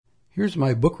Here's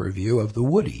my book review of The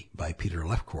Woody by Peter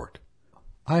Lefcourt.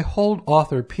 I hold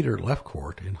author Peter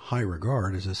Lefcourt in high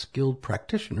regard as a skilled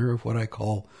practitioner of what I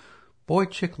call boy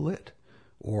chick lit,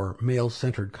 or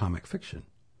male-centered comic fiction.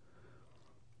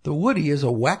 The Woody is a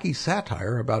wacky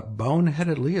satire about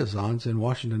boneheaded liaisons in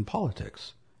Washington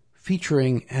politics,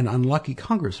 featuring an unlucky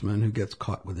congressman who gets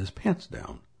caught with his pants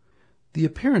down. The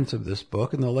appearance of this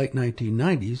book in the late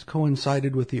 1990s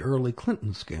coincided with the early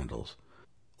Clinton scandals,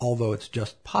 although it's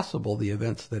just possible the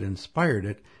events that inspired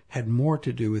it had more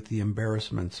to do with the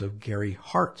embarrassments of Gary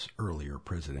Hart's earlier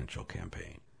presidential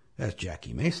campaign. As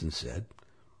Jackie Mason said,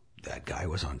 that guy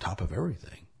was on top of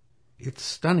everything. It's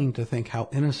stunning to think how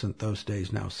innocent those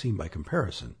days now seem by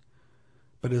comparison,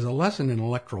 but as a lesson in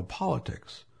electoral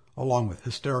politics, along with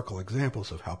hysterical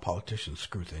examples of how politicians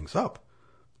screw things up,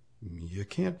 you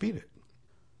can't beat it.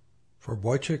 For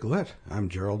Boy Chick Lit, I'm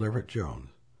Gerald Everett Jones.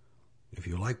 If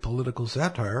you like political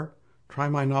satire, try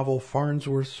my novel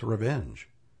Farnsworth's Revenge.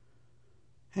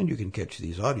 And you can catch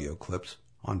these audio clips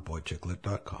on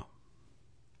boychicklit.com.